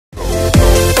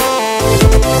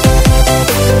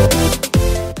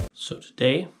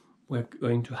Today we're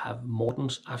going to have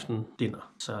Mortensaften dinner.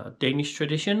 It's a Danish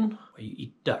tradition where you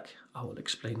eat duck. I will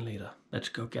explain later. Let's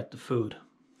go get the food.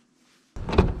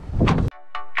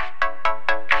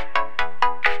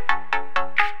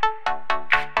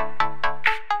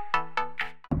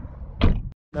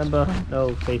 Remember,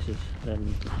 no faces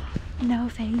then. No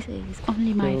faces,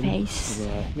 only my face.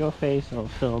 Yeah, your face I'll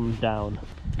film down.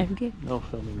 Okay. No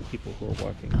filming people who are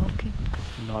working. Okay.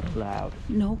 Not allowed.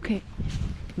 No, okay.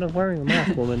 You're not wearing a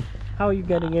mask, woman. How are you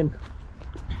getting in?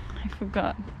 I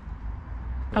forgot.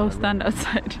 I will stand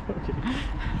outside. Okay.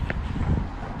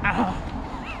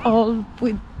 All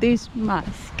with this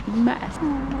mask. Oh,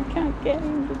 I can't get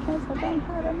in because I don't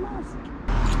have a mask.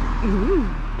 Ooh.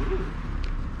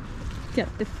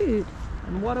 Get the food.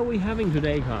 And what are we having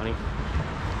today, Connie?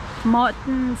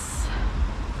 Mortensaften.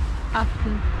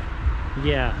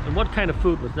 Yeah, and what kind of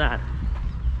food was that?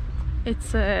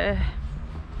 It's a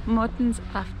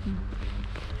Mortensaften.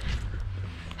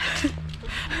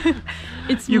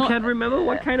 You can't remember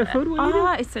what kind of food we're eating?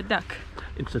 It's a duck.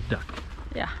 It's a duck.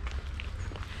 Yeah.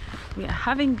 We are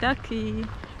having ducky.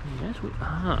 Yes, we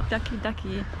are.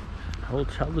 Ducky. I will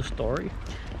tell the story.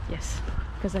 Yes,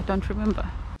 because I don't remember.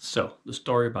 So, the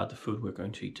story about the food we're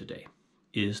going to eat today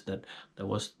is that there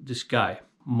was this guy,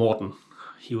 Morten.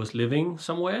 He was living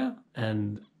somewhere,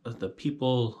 and the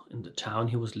people in the town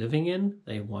he was living in,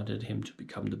 they wanted him to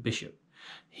become the bishop.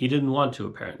 He didn't want to,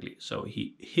 apparently, so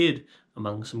he hid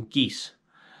among some geese.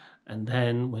 And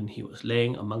then when he was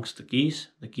laying amongst the geese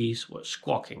were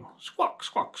squawking, squawk,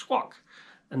 squawk, squawk.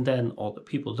 And then all the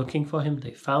people looking for him,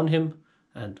 they found him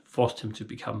and forced him to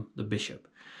become the bishop.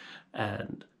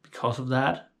 And because of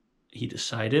that, he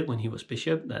decided when he was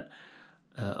bishop that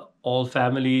all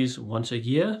families once a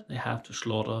year, they have to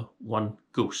slaughter one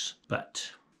goose.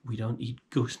 But we don't eat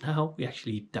goose now, we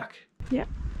actually eat duck. Yeah.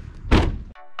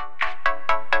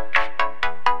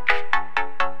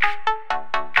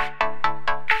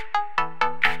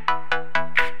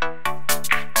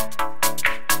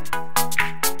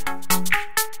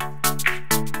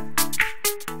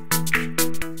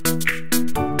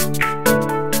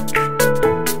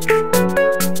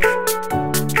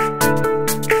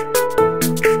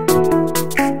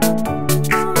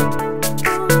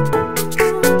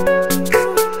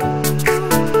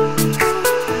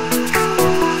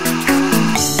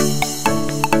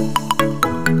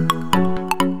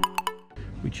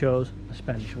 Chose a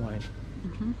Spanish wine.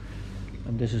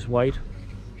 And this is white.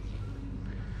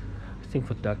 I think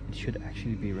for duck it should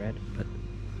actually be red, but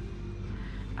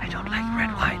I don't like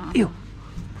red wine. Ew!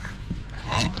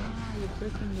 You're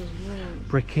breaking the rules.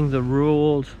 Breaking the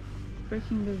rules.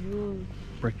 Breaking the rules.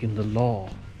 Breaking the law.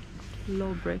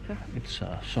 Lawbreaker. It's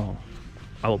a song.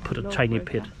 I will put a tiny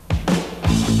pit.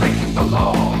 Breaking the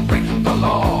law, breaking the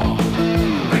law,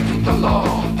 breaking the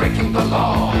law, breaking the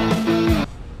law.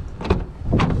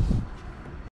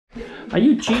 Are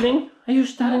you cheating? Are you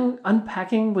starting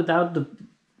unpacking without the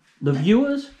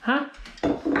viewers? Huh?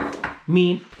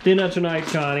 Me. Dinner tonight,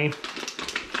 Connie.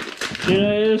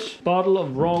 Dinner is bottle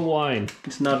of wrong wine.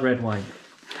 It's not red wine.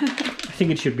 I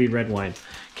think it should be red wine.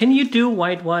 Can you do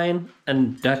white wine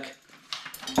and duck?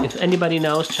 If anybody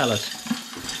knows, tell us.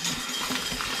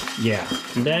 Yeah.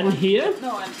 And then here,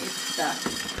 No one eats duck.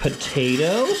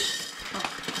 potatoes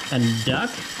and duck.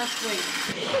 Wait.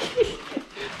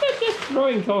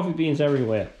 Throwing coffee beans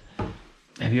everywhere.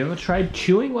 Have you ever tried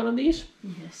chewing one of these?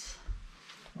 Yes.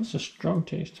 That's a strong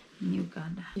taste. In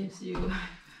Uganda. Yes, you.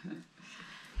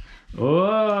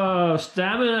 Oh,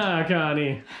 stamina,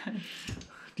 Connie.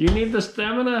 Do you need the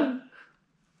stamina?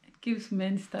 It gives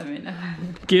men stamina.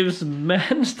 Gives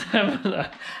men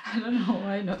stamina. I don't know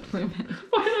why not women.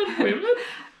 Why not women?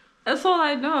 That's all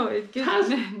I know. It gives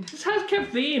men. This has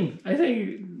caffeine. I think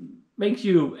it makes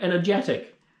you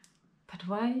energetic. But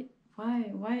why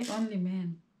only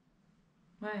men?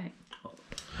 Why?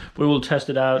 We will test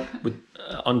it out with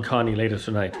on Connie later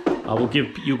tonight. I will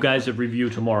give you guys a review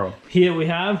tomorrow. Here we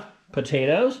have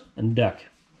potatoes and duck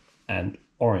and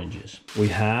oranges. We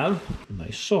have a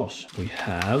nice sauce. We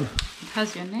have It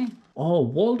has your name.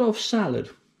 Waldorf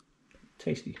salad.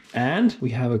 Tasty. And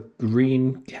we have a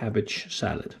green cabbage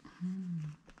salad.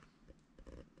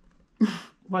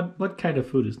 What kind of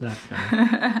food is that,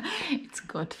 Connie? It's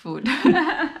good food.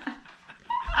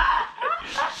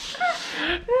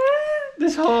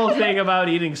 This whole thing about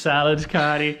eating salads,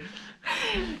 Connie,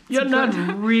 you're not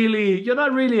really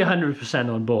 100%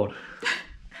 on board.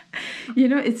 You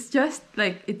know, it's just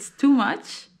like it's too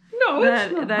much. No,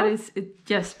 it's not. It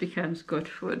just becomes good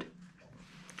food.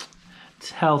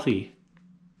 It's healthy.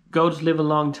 Goats live a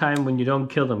long time when you don't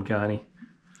kill them, Connie.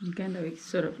 You kind of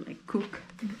sort of like cook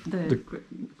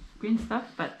green stuff,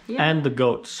 but yeah. And the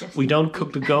goats. Just We don't eat cook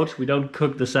it. the goats. We don't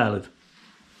cook the salad.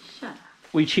 Shut up.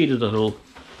 We cheated a little.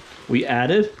 We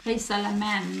added.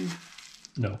 Risalaman.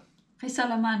 No.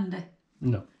 Risalamande.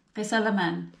 No.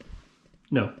 Risalaman.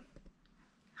 No.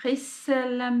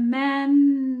 Risalaman.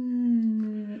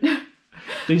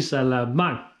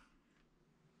 Risalaman.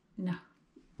 No.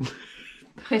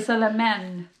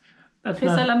 Risalaman. That's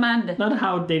Risalamande. not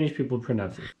how Danish people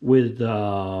pronounce it. With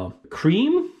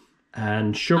cream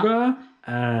and sugar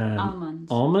and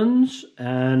almonds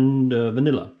and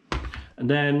vanilla. And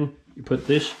then you put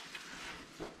this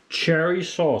cherry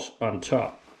sauce on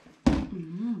top.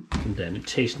 And then it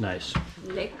tastes nice.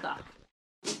 Lekker.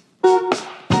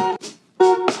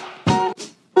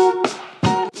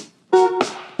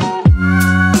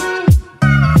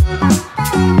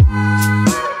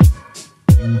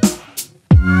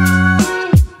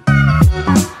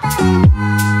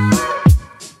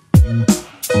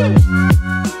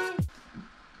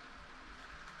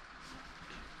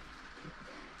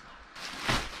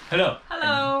 Hello.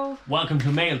 Hello. Welcome to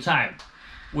Mail Time.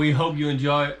 We hope you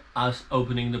enjoy us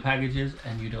opening the packages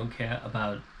and you don't care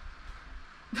about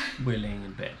we're laying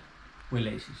in bed. We're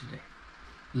lazy today.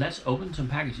 Let's open some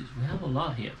packages. We have a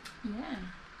lot here. Yeah.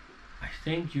 I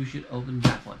think you should open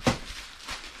that one.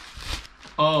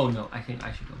 Oh no, I think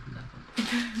I should open that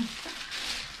one.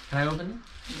 Can I open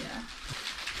it? Yeah.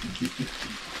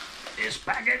 This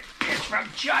packet is from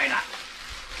China.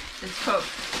 Let's hope.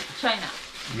 China.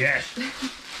 Yes.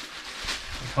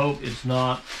 I hope it's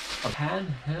not a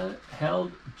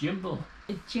handheld gimbal.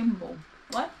 A gimbal.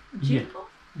 What? Yeah. Gimbal?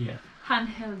 Yeah.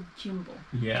 Handheld gimbal.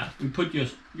 Yeah. You put your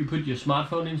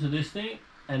smartphone into this thing,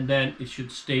 and then it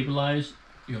should stabilize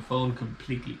your phone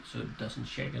completely, so it doesn't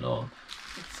shake at all.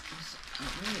 It's also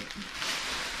weird.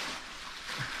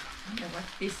 I wonder what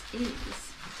this is.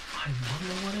 I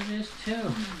wonder what it is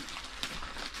too.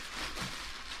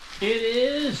 It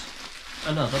is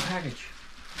another package.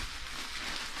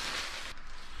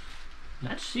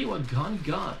 Let's see what Connie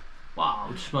got. Wow,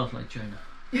 it smells like China.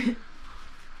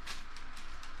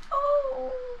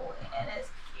 Oh, it is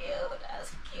cute.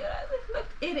 As cute as it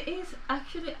looked. It is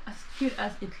actually as cute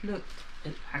as it looked.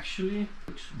 It actually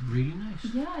looks really nice.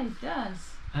 Yeah, it does.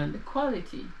 And The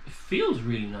quality. it feels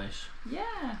really nice.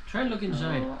 Yeah. Try and look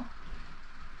inside. Oh,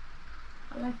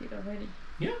 I like it already.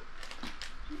 Yeah.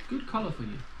 Good color for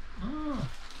you. Ah,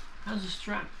 has a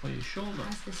strap for your shoulder.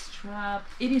 Has the strap.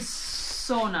 It is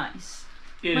so nice.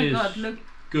 It My is God, look.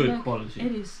 good look, quality.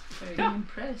 It is very Yeah.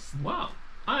 impressed. Wow,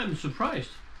 I'm surprised.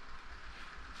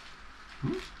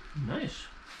 Nice.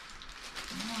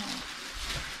 Wow.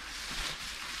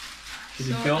 Should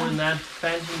So, it go in that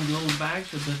fancy little bag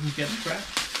so it doesn't get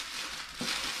scratched?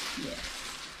 Yes.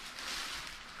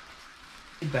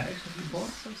 What bags have you bought?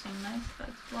 So nice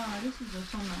bags. Wow, this is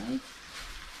also nice.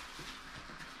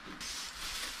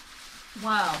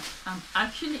 Wow, I'm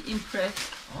actually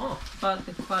impressed Oh, about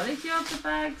the quality of the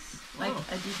bags. Like, Oh.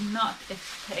 I did not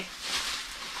expect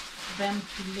them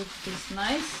to look this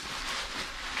nice.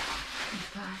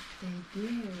 But they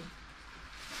do.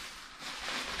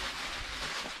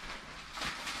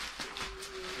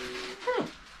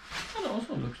 that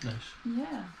also looks nice.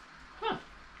 Yeah, Huh.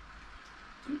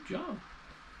 Good job.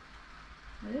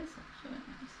 it is actually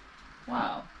nice.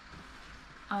 Wow,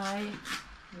 I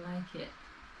like it.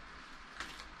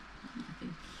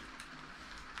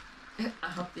 I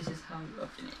hope this is how you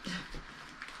open it.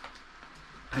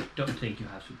 I don't think you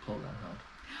have to pull that out.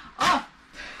 Oh!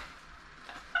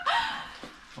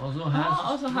 Also has a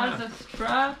Also strap. has a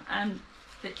strap, and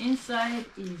the inside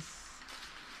is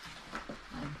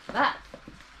like that.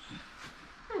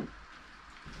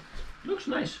 Looks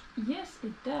nice. Yes,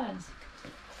 it does.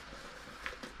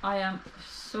 I am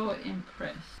so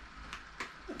impressed.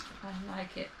 I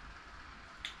like it.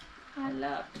 I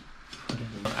love it.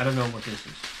 I don't know what this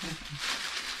is.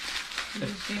 You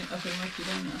just think, okay, what you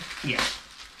don't know. Yeah.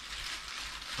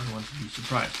 I don't want to be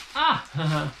surprised. Ah!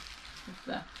 What's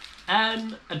that?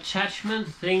 An attachment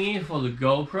thingy for the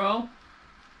GoPro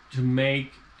to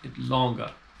make it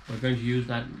longer. We're going to use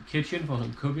that in the kitchen for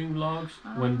some cooking vlogs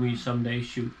when we someday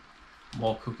shoot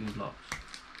more cooking vlogs.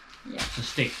 Yeah. It's a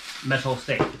stick, metal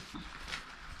stick.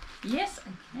 Yes,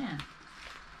 I can.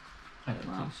 I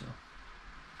don't think so.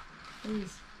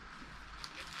 Please.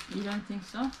 You don't think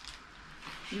so?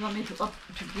 You want me to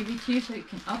give it to you so you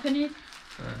can open it?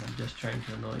 I'm just trying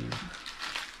to annoy you.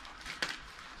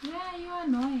 Yeah, you're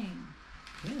annoying.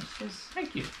 Yes, Just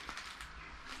thank you.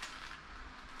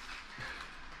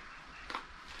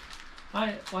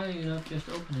 Why are you not just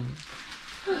opening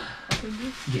it? open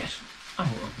this. Yes, I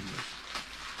will open this.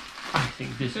 I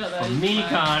think this Sure, is that for is me, mine.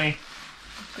 Connie.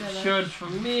 Sure, Sure, it's for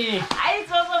me.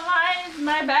 It's also mine.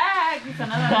 my bag. It's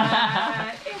another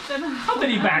bag. It's another. How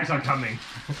many bags are coming?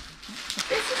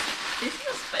 This is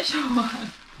a special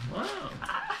one. Wow.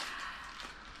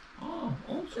 Oh,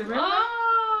 also. Remember?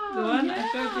 The one I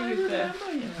showed you with the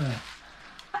Yeah.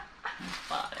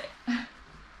 body.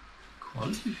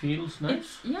 Quality feels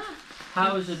nice. Yeah.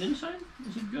 How is it inside?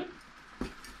 Is it good?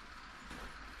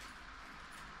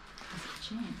 It's a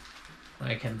chain.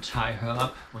 I can tie her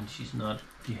up when she's not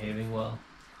behaving well.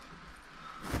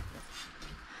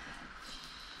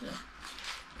 Sure.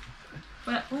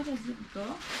 Where does it go?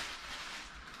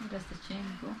 Where does the chain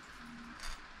go?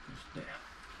 Just there.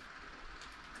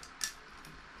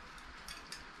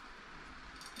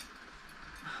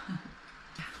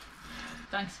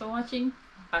 Thanks for watching.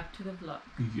 Back to the vlog.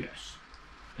 Yes.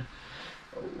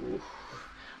 Oh,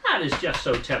 that is just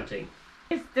so tempting.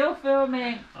 It's still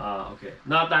filming. Ah, okay.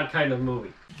 Not that kind of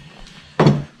movie.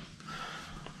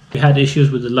 We had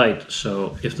issues with the light,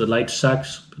 so if the light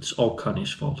sucks, it's all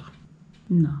Connie's fault.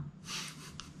 No.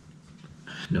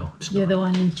 No, it's You're not. the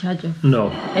one in charge of No,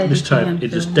 this editing time and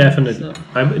it is filming, definitely. so-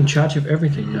 I'm in charge of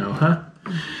everything now, huh?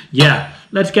 Yeah,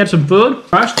 let's get some food.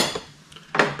 First,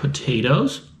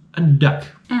 potatoes and duck.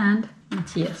 And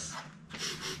Matthias.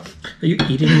 Are you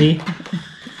eating me?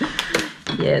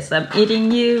 Yes, I'm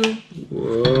eating you.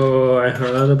 Whoa, I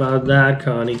heard about that,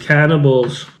 Connie.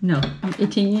 Cannibals. No, I'm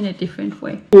eating you in a different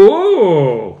way.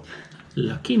 Whoa!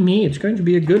 Lucky me, it's going to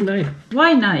be a good night.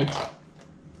 Why night?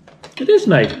 It is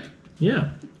night.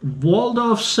 Yeah.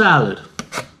 Waldorf salad.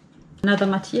 Another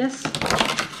Matthias?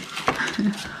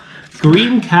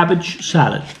 Green cabbage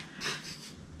salad.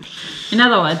 In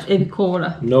other words, a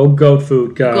cola. No goat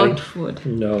food, Connie. Goat food.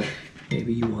 No.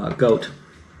 Maybe you are a goat.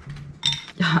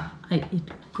 I eat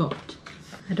goat.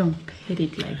 I don't pet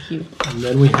it like you. And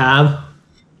then we have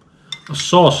a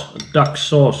sauce, a duck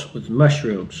sauce with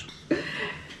mushrooms.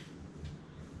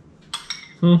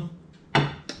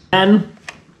 And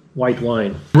white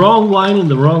wine. Wrong wine in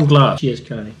the wrong glass. Cheers,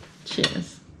 Connie.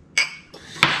 Cheers.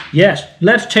 Yes,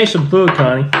 let's taste some food,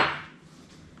 Connie.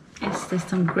 Yes, there's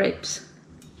some grapes.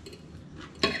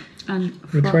 And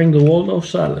We're trying the Waldorf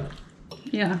salad.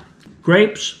 yeah.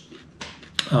 Grapes,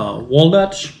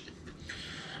 walnuts,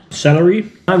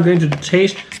 celery. I'm going to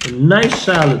taste the nice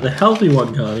salad, the healthy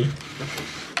one, Connie.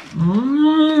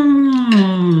 Mmm.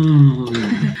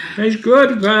 Tastes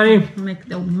good, Connie. Make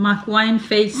the muck wine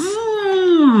face.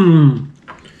 Mmm.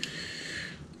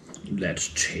 Let's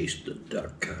taste the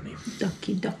duck, Connie.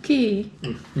 Ducky ducky.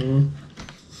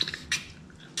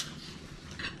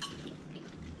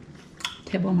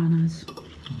 Table manners.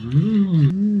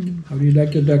 How do you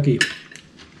like your ducky?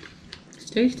 It's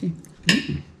tasty.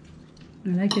 I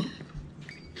like it.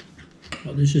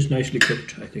 Well, this is nicely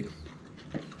cooked, I think.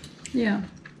 Yeah.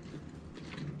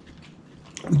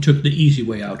 We took the easy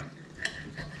way out.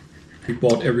 We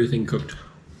bought everything cooked.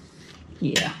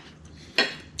 Yeah.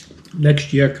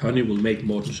 Next year, Connie will make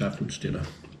Mortensaften's dinner.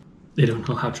 They don't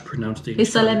know how to pronounce the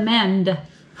Risalemande.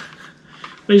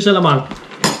 Risalemande.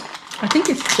 I think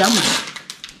it's German.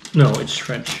 No, it's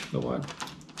French, the word.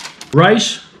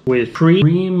 Rice with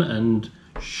cream and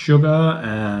sugar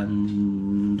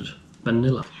and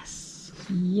vanilla. Yes.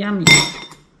 Yummy.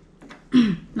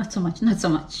 Not so much, not so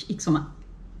much. It's so much.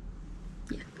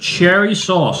 Cherry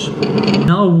sauce.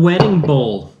 Now a wedding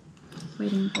bowl.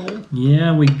 Waiting bowl.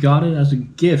 Yeah, we got it as a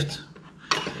gift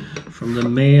from the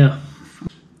mayor.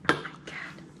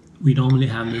 We normally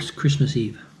have this Christmas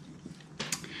Eve.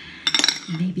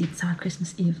 Maybe it's our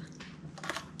Christmas Eve.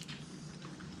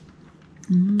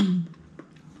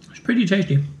 It's pretty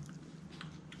tasty.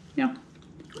 Yeah.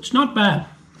 It's not bad.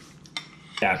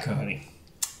 Yeah, Connie.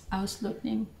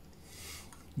 Auslutning.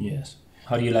 Yes.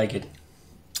 How do you like it?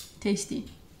 Tasty.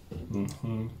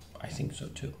 I think so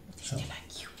too. So.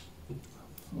 Like you.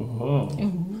 Oh.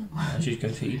 She's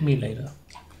going to eat me later.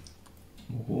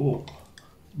 Oh.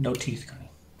 No teeth, Connie.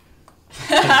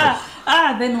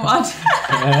 Then what?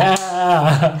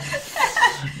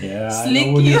 Yeah. Slick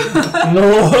you.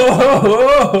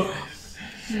 No.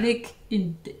 Slick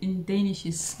in Danish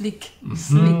is slick.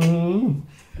 Slick.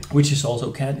 Which is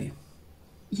also candy.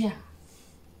 Yeah.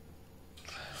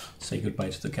 Say goodbye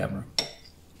to the camera. Bye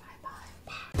bye.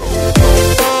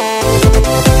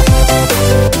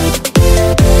 Bye.